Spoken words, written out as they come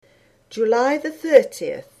July the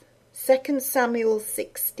 30th, 2 Samuel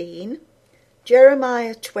 16,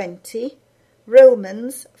 Jeremiah 20,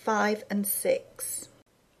 Romans 5 and 6.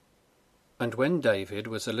 And when David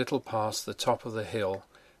was a little past the top of the hill,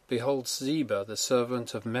 behold, Ziba, the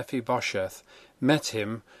servant of Mephibosheth, met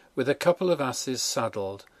him with a couple of asses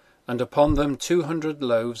saddled, and upon them 200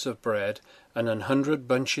 loaves of bread, and 100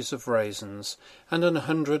 bunches of raisins, and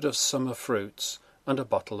 100 of summer fruits, and a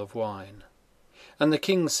bottle of wine. And the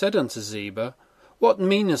king said unto Ziba, What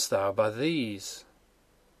meanest thou by these?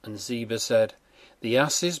 And Ziba said, The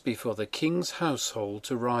asses be for the king's household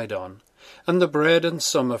to ride on, and the bread and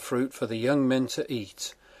summer fruit for the young men to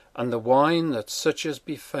eat, and the wine that such as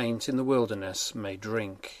be faint in the wilderness may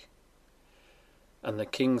drink. And the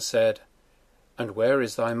king said, And where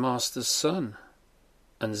is thy master's son?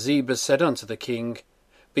 And Ziba said unto the king,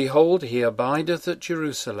 Behold, he abideth at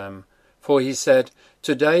Jerusalem. For he said,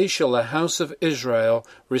 Today shall the house of Israel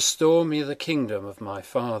restore me the kingdom of my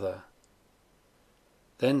father.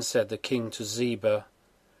 Then said the king to Ziba,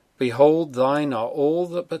 Behold, thine are all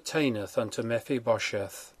that pertaineth unto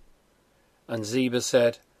Mephibosheth. And Ziba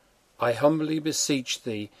said, I humbly beseech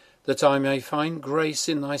thee, that I may find grace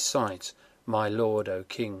in thy sight, my lord, O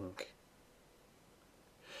king.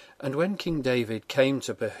 And when King David came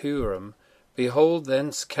to Bahurim, behold,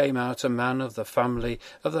 thence came out a man of the family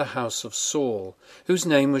of the house of Saul, whose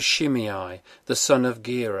name was Shimei, the son of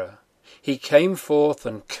Gera. He came forth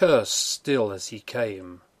and cursed still as he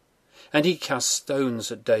came. And he cast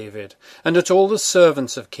stones at David, and at all the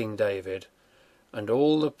servants of King David. And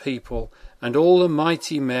all the people and all the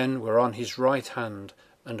mighty men were on his right hand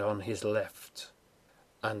and on his left.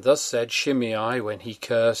 And thus said Shimei when he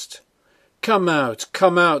cursed, Come out,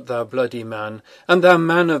 thou bloody man, and thou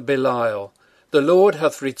man of Belial. The Lord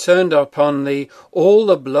hath returned upon thee all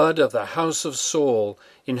the blood of the house of Saul,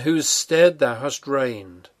 in whose stead thou hast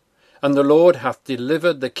reigned. And the Lord hath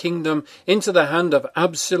delivered the kingdom into the hand of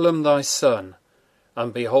Absalom thy son.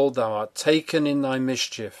 And behold, thou art taken in thy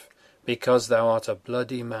mischief, because thou art a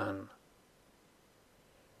bloody man.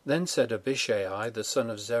 Then said Abishai the son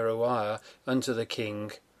of Zeruiah unto the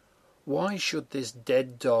king, Why should this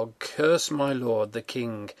dead dog curse my lord the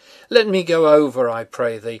king? Let me go over, I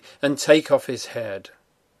pray thee, and take off his head.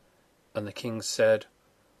 And the king said,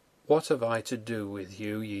 What have I to do with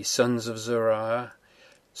you, ye sons of Zeruiah?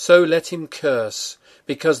 So let him curse,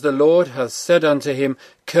 because the Lord hath said unto him,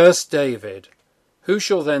 Curse David. Who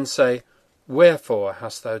shall then say, Wherefore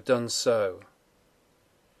hast thou done so?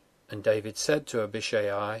 And David said to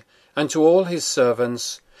Abishai and to all his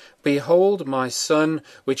servants, Behold, my son,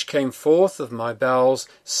 which came forth of my bowels,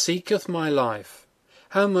 seeketh my life.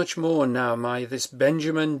 How much more now may this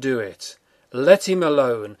Benjamin do it? Let him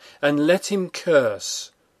alone, and let him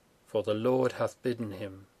curse, for the Lord hath bidden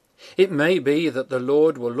him. It may be that the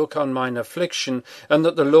Lord will look on mine affliction, and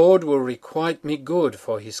that the Lord will requite me good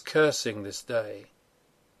for his cursing this day.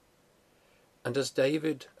 And as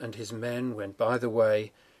David and his men went by the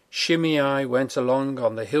way, Shimei went along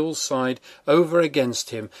on the hillside over against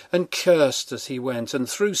him, and cursed as he went, and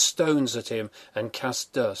threw stones at him, and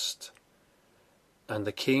cast dust. And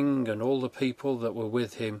the king and all the people that were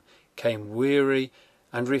with him came weary,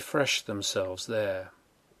 and refreshed themselves there.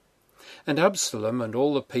 And Absalom and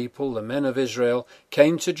all the people, the men of Israel,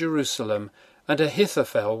 came to Jerusalem, and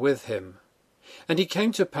Ahithophel with him. And it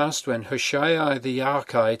came to pass, when Hushai the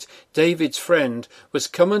Archite, David's friend, was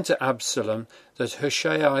come unto Absalom, that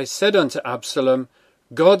Hushai said unto Absalom,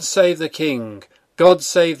 God save the king! God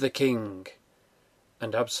save the king!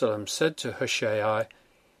 And Absalom said to Hushai,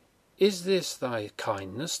 Is this thy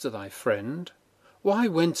kindness to thy friend? Why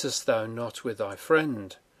wentest thou not with thy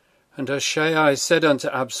friend? And Hushai said unto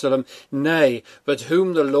Absalom, Nay, but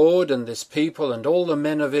whom the Lord and this people and all the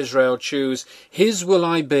men of Israel choose, his will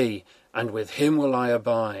I be, and with him will I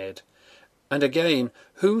abide. And again,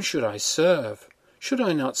 whom should I serve? Should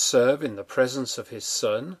I not serve in the presence of his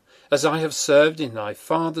son? As I have served in thy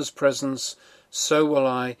father's presence, so will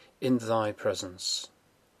I in thy presence.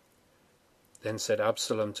 Then said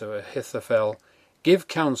Absalom to Ahithophel, Give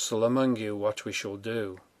counsel among you what we shall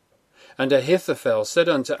do. And Ahithophel said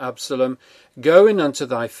unto Absalom, Go in unto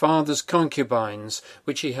thy father's concubines,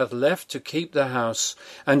 which he hath left to keep the house,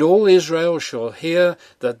 and all Israel shall hear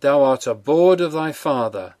that thou art abhorred of thy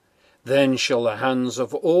father. Then shall the hands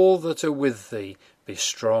of all that are with thee be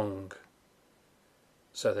strong.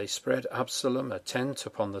 So they spread Absalom a tent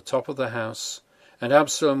upon the top of the house, and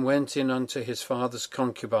Absalom went in unto his father's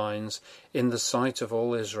concubines in the sight of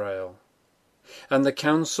all Israel. And the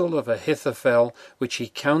counsel of Ahithophel, which he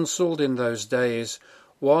counselled in those days,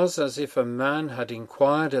 was as if a man had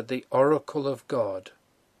inquired at the oracle of God.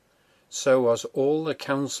 So was all the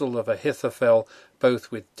counsel of Ahithophel,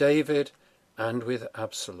 both with David and with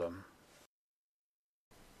Absalom.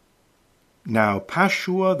 Now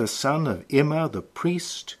Pashur the son of Immer the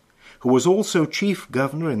priest, who was also chief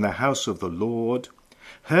governor in the house of the Lord,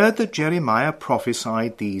 heard that Jeremiah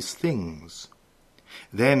prophesied these things.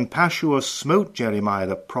 Then Pashur smote Jeremiah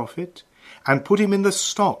the prophet, and put him in the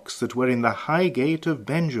stocks that were in the high gate of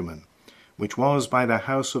Benjamin, which was by the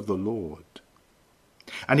house of the Lord.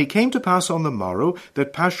 And it came to pass on the morrow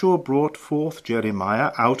that Pashur brought forth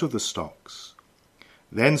Jeremiah out of the stocks.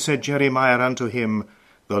 Then said Jeremiah unto him,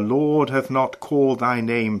 The Lord hath not called thy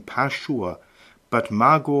name Pashur, but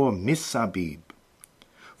Magor-Missabib.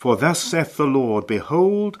 For thus saith the Lord,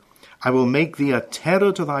 Behold, I will make thee a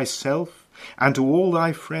terror to thyself and to all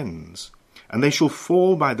thy friends, and they shall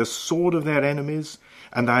fall by the sword of their enemies,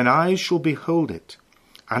 and thine eyes shall behold it.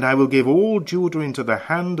 And I will give all Judah into the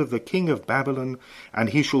hand of the king of Babylon, and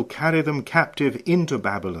he shall carry them captive into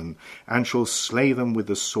Babylon, and shall slay them with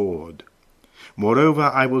the sword. Moreover,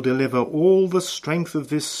 I will deliver all the strength of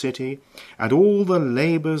this city, and all the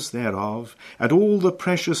labours thereof, and all the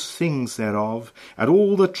precious things thereof, and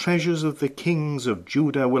all the treasures of the kings of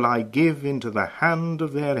Judah will I give into the hand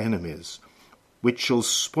of their enemies, which shall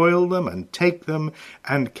spoil them, and take them,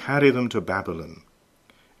 and carry them to Babylon.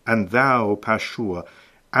 And thou, Pashur,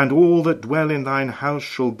 and all that dwell in thine house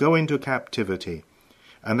shall go into captivity,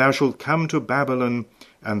 and thou shalt come to Babylon,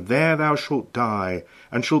 and there thou shalt die,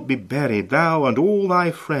 and shalt be buried, thou and all thy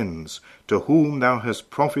friends, to whom thou hast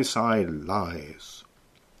prophesied lies.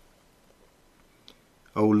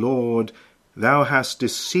 O Lord, thou hast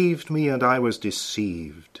deceived me, and I was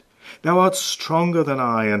deceived. Thou art stronger than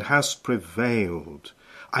I, and hast prevailed.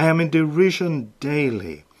 I am in derision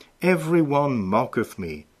daily. Every one mocketh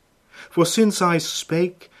me. For since I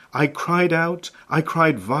spake, I cried out, I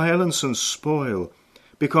cried violence and spoil,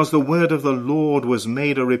 because the word of the Lord was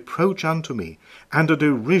made a reproach unto me, and a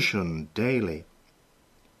derision daily.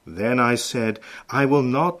 Then I said, I will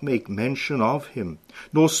not make mention of him,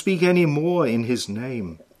 nor speak any more in his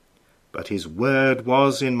name. But his word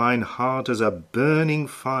was in mine heart as a burning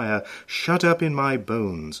fire, shut up in my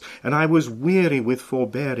bones, and I was weary with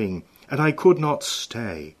forbearing, and I could not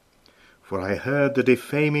stay. For I heard the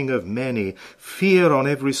defaming of many, fear on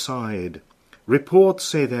every side. Report,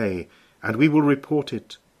 say they, and we will report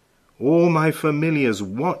it. All my familiars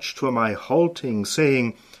watched for my halting,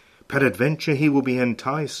 saying, Peradventure he will be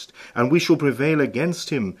enticed, and we shall prevail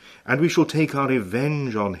against him, and we shall take our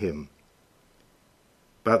revenge on him.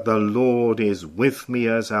 But the Lord is with me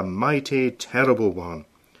as a mighty, terrible one.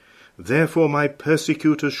 Therefore my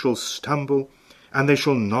persecutors shall stumble, and they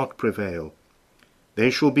shall not prevail. They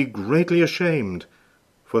shall be greatly ashamed,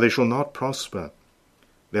 for they shall not prosper.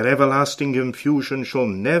 Their everlasting confusion shall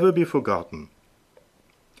never be forgotten.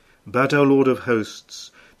 But, O Lord of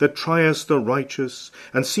hosts, that triest the righteous,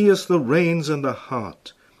 and seest the reins and the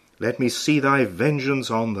heart, let me see thy vengeance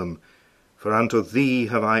on them, for unto thee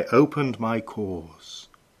have I opened my cause.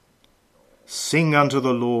 Sing unto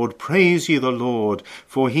the Lord, praise ye the Lord,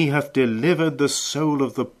 for he hath delivered the soul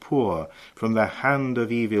of the poor from the hand of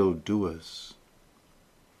evildoers.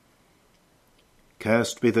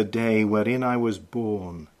 Cursed be the day wherein I was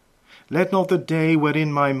born. Let not the day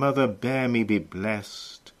wherein my mother bare me be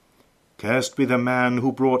blessed. Cursed be the man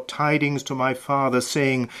who brought tidings to my father,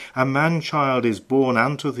 saying, A man-child is born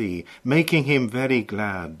unto thee, making him very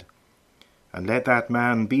glad. And let that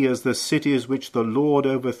man be as the cities which the Lord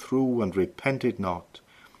overthrew and repented not.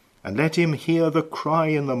 And let him hear the cry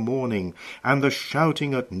in the morning, and the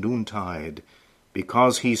shouting at noontide,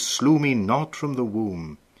 because he slew me not from the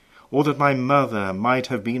womb, or that my mother might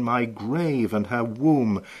have been my grave, and her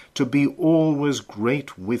womb to be always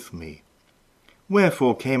great with me.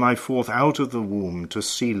 Wherefore came I forth out of the womb to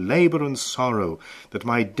see labour and sorrow, that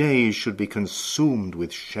my days should be consumed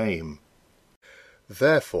with shame.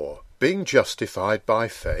 Therefore, being justified by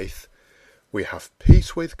faith, we have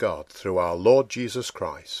peace with God through our Lord Jesus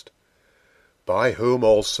Christ, by whom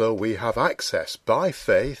also we have access by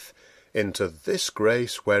faith into this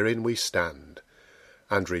grace wherein we stand,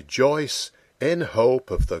 and rejoice in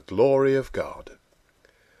hope of the glory of God.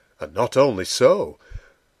 And not only so,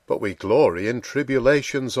 but we glory in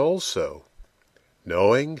tribulations also,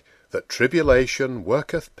 knowing that tribulation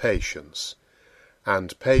worketh patience,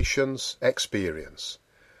 and patience experience,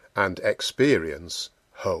 and experience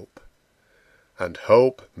hope. And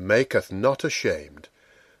hope maketh not ashamed,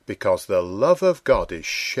 because the love of God is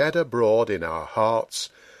shed abroad in our hearts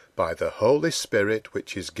by the Holy Spirit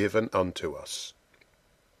which is given unto us.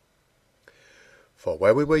 For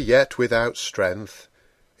when we were yet without strength,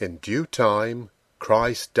 in due time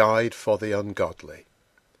Christ died for the ungodly.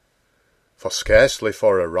 For scarcely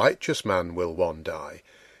for a righteous man will one die,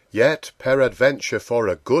 yet peradventure for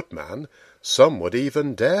a good man some would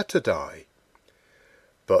even dare to die.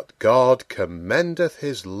 But God commendeth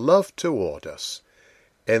his love toward us,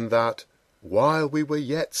 in that, while we were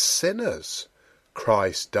yet sinners,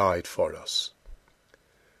 Christ died for us.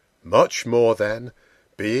 Much more then,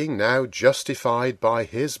 being now justified by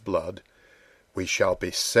his blood, we shall be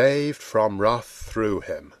saved from wrath through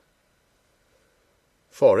him.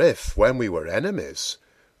 For if, when we were enemies,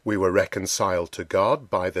 we were reconciled to God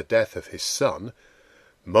by the death of his Son,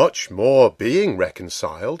 much more being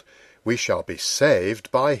reconciled, we shall be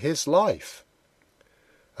saved by his life.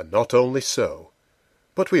 And not only so,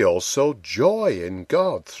 but we also joy in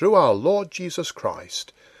God through our Lord Jesus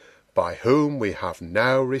Christ, by whom we have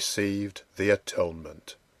now received the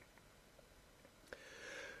atonement.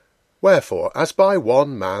 Wherefore, as by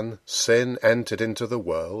one man sin entered into the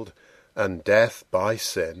world, and death by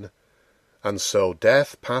sin, and so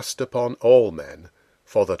death passed upon all men,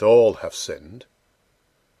 for that all have sinned.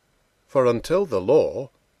 For until the law,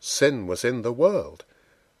 sin was in the world,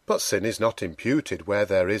 but sin is not imputed where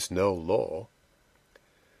there is no law.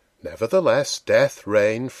 Nevertheless, death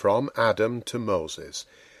reigned from Adam to Moses,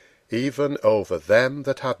 even over them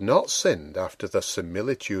that had not sinned after the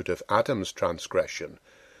similitude of Adam's transgression,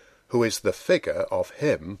 who is the figure of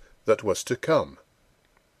him that was to come.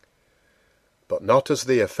 But not as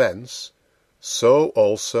the offence, so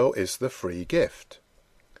also is the free gift.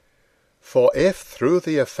 For if through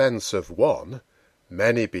the offence of one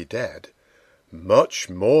many be dead, much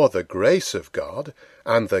more the grace of God,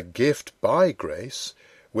 and the gift by grace,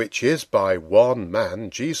 which is by one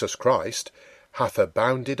man, Jesus Christ, hath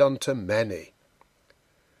abounded unto many.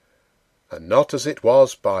 And not as it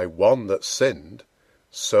was by one that sinned,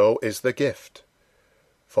 so is the gift.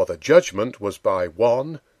 For the judgment was by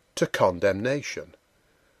one to condemnation,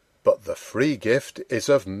 but the free gift is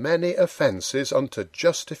of many offences unto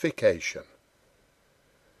justification.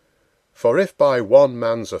 For if by one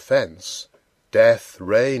man's offence death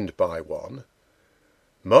reigned by one,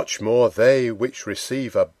 much more they which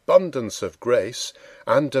receive abundance of grace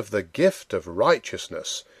and of the gift of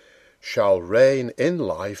righteousness shall reign in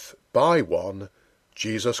life by one,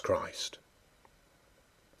 Jesus Christ.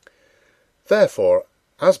 Therefore,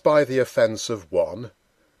 as by the offence of one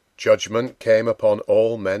judgment came upon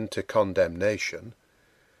all men to condemnation,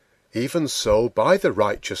 even so by the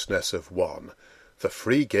righteousness of one the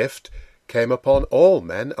free gift came upon all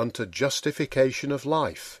men unto justification of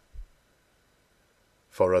life.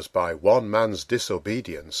 For as by one man's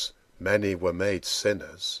disobedience many were made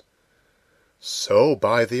sinners, so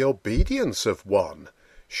by the obedience of one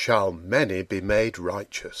shall many be made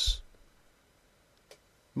righteous.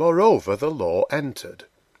 Moreover the law entered,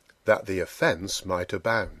 that the offence might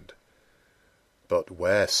abound. But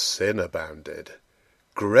where sin abounded,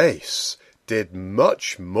 grace did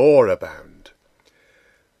much more abound,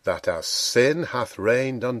 that as sin hath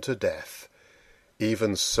reigned unto death,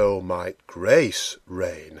 even so might grace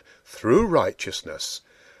reign through righteousness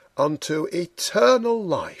unto eternal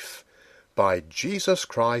life by Jesus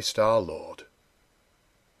Christ our Lord.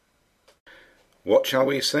 What shall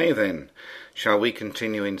we say then? Shall we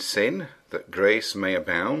continue in sin, that grace may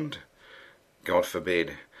abound? God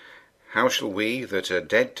forbid. How shall we that are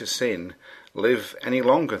dead to sin live any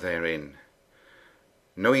longer therein?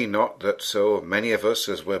 Know ye not that so many of us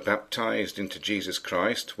as were baptized into Jesus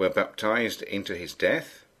Christ were baptized into his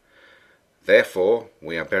death? Therefore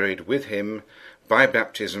we are buried with him by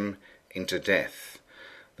baptism into death,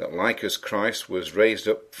 that like as Christ was raised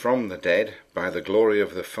up from the dead by the glory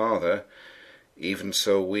of the Father, even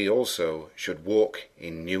so we also should walk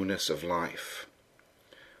in newness of life.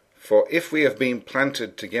 For if we have been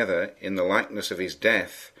planted together in the likeness of his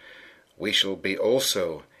death, we shall be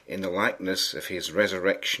also in the likeness of his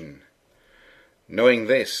resurrection. Knowing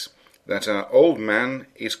this, that our old man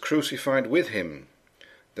is crucified with him,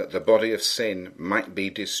 that the body of sin might be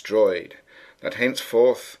destroyed, that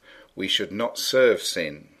henceforth we should not serve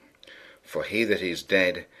sin. For he that is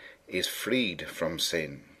dead is freed from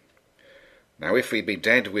sin. Now if we be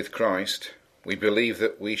dead with Christ, we believe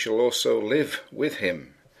that we shall also live with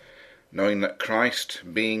him, knowing that Christ,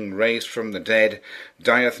 being raised from the dead,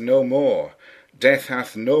 dieth no more, death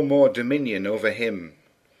hath no more dominion over him.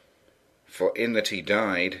 For in that he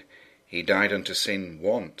died unto sin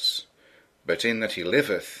once, but in that he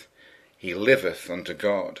liveth unto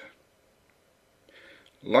God.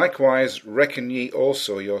 Likewise reckon ye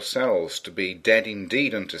also yourselves to be dead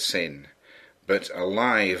indeed unto sin, but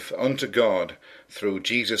alive unto God through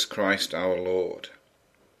Jesus Christ our Lord.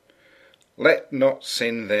 Let not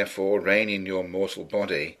sin therefore reign in your mortal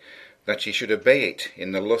body, that ye should obey it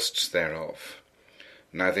in the lusts thereof.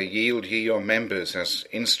 Neither yield ye your members as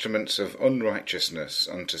instruments of unrighteousness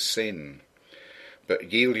unto sin,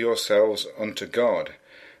 but yield yourselves unto God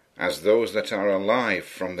as those that are alive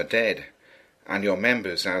from the dead, and your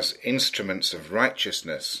members as instruments of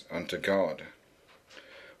righteousness unto God.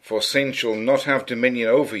 For sin shall not have dominion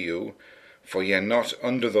over you, for ye are not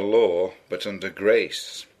under the law, but under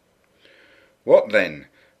grace. What then?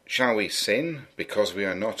 Shall we sin, because we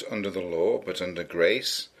are not under the law, but under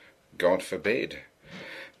grace? God forbid.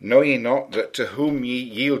 Know ye not that to whom ye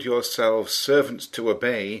yield yourselves servants to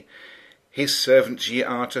obey, his servants ye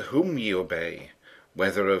are to whom ye obey,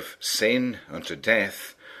 whether of sin unto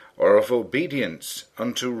death, or of obedience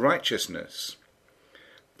unto righteousness?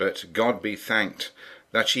 But God be thanked,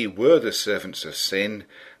 that ye were the servants of sin,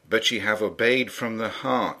 but ye have obeyed from the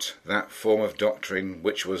heart that form of doctrine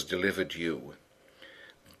which was delivered you.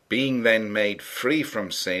 Being then made free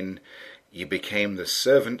from sin, ye became the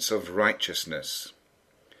servants of righteousness.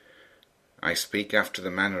 I speak after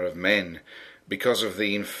the manner of men, because of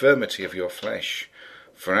the infirmity of your flesh.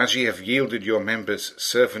 For as ye have yielded your members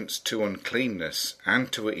servants to uncleanness,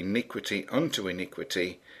 and to iniquity unto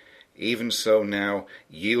iniquity, even so now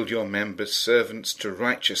yield your members servants to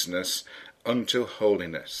righteousness unto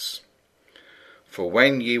holiness. For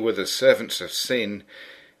when ye were the servants of sin,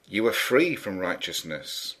 ye were free from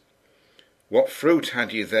righteousness. What fruit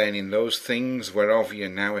had ye then in those things whereof ye are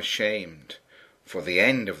now ashamed? For the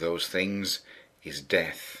end of those things is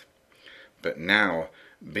death. But now,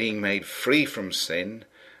 being made free from sin,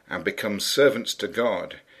 and become servants to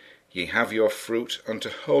God, ye have your fruit unto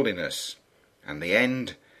holiness, and the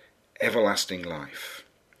end everlasting life.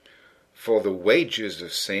 For the wages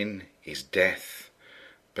of sin is death,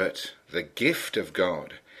 but the gift of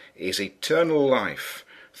God is eternal life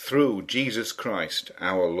through Jesus Christ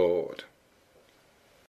our Lord.